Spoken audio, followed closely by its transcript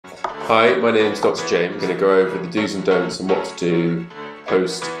Hi, my name is Dr. James. I'm going to go over the do's and don'ts and what to do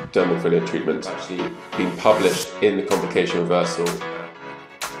post dermal filler treatment. It's actually been published in the complication reversal.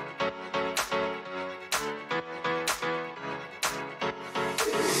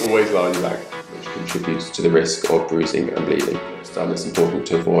 Always lie on your back, which contributes to the risk of bruising and bleeding. It's important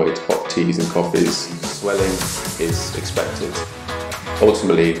to avoid hot teas and coffees. Swelling is expected.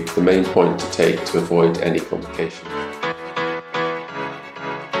 Ultimately, the main point to take to avoid any complication.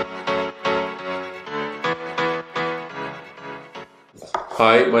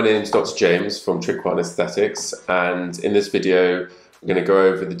 Hi, my name is Dr. James from Trikwan Aesthetics, and in this video I'm going to go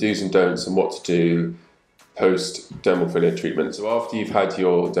over the do's and don'ts and what to do post dermal filler treatment. So after you've had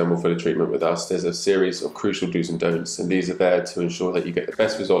your dermal filler treatment with us, there's a series of crucial do's and don'ts, and these are there to ensure that you get the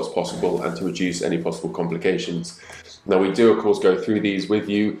best results possible and to reduce any possible complications. Now, we do of course go through these with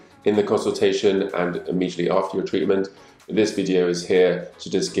you in the consultation and immediately after your treatment. This video is here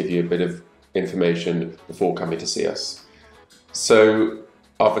to just give you a bit of information before coming to see us. So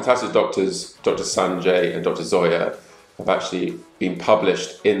our fantastic doctors, Dr. Sanjay and Dr. Zoya, have actually been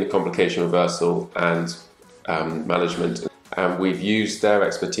published in the complication reversal and management, and we've used their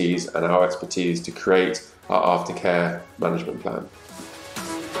expertise and our expertise to create our aftercare management plan.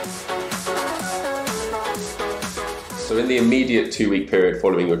 So in the immediate 2-week period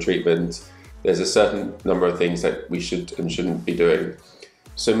following your treatment, there's a certain number of things that we should and shouldn't be doing.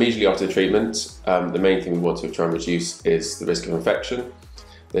 So immediately after the treatment, the main thing we want to try and reduce is the risk of infection.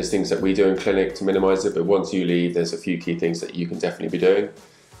 There's things that we do in clinic to minimise it, but once you leave, there's a few key things that you can definitely be doing.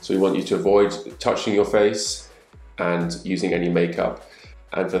 So we want you to avoid touching your face and using any makeup.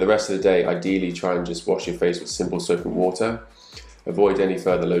 And for the rest of the day, ideally try and just wash your face with simple soap and water. Avoid any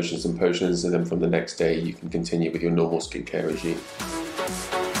further lotions and potions, and then from the next day, you can continue with your normal skincare regime.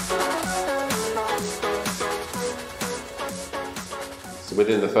 So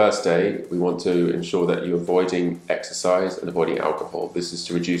within the first day, we want to ensure that you're avoiding exercise and avoiding alcohol. This is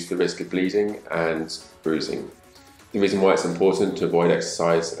to reduce the risk of bleeding and bruising. The reason why it's important to avoid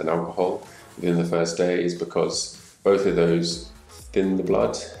exercise and alcohol within the first day is because both of those thin the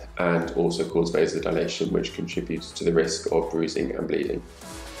blood and also cause vasodilation, which contributes to the risk of bruising and bleeding.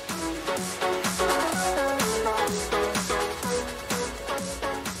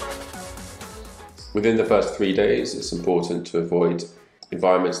 Within the first 3 days, it's important to avoid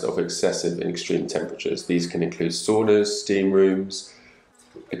environments that offer excessive and extreme temperatures. These can include saunas, steam rooms,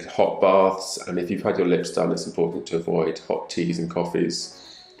 hot baths, and if you've had your lips done, it's important to avoid hot teas and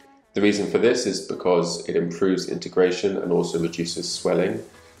coffees. The reason for this is because it improves integration and also reduces swelling.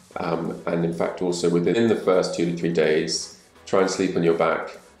 And in fact, also within the first 2 to 3 days, try and sleep on your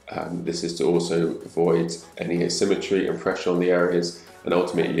back. This is to also avoid any asymmetry and pressure on the areas and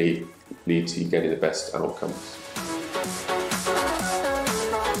ultimately lead to you getting the best outcomes.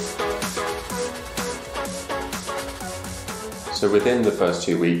 So within the first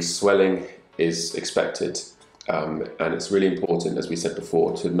 2 weeks, swelling is expected, and it's really important, as we said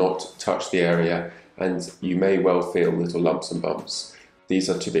before, to not touch the area, and you may well feel little lumps and bumps. These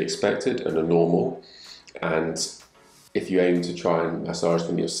are to be expected and are normal, and if you aim to try and massage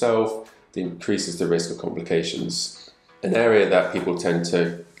them yourself, it increases the risk of complications. An area that people tend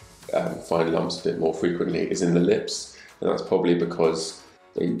to find lumps a bit more frequently is in the lips, and that's probably because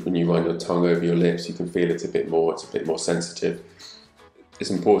when you run your tongue over your lips, you can feel it a bit more, it's a bit more sensitive. It's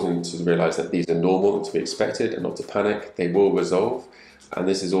important to realise that these are normal and to be expected and not to panic. They will resolve, and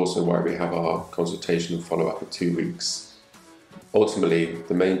this is also why we have our consultation and follow-up of 2 weeks. Ultimately,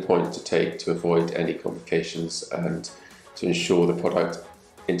 the main point to take to avoid any complications and to ensure the product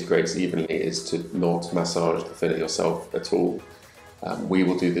integrates evenly is to not massage the filler yourself at all. We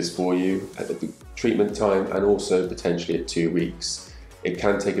will do this for you at the treatment time and also potentially at 2 weeks. It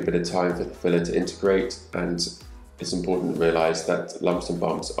can take a bit of time for the filler to integrate, and it's important to realise that lumps and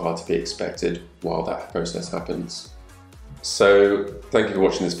bumps are to be expected while that process happens. So thank you for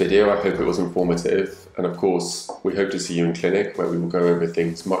watching this video. I hope it was informative, and of course we hope to see you in clinic where we will go over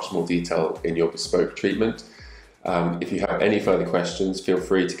things much more detail in your bespoke treatment. If you have any further questions, feel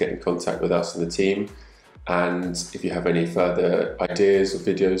free to get in contact with us and the team, and if you have any further ideas or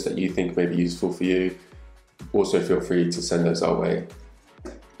videos that you think may be useful for you, also feel free to send those our way.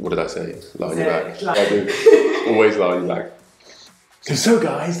 What did I say? Lie on your back. I do. Always lie on your back. So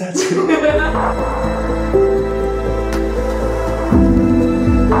guys, that's it.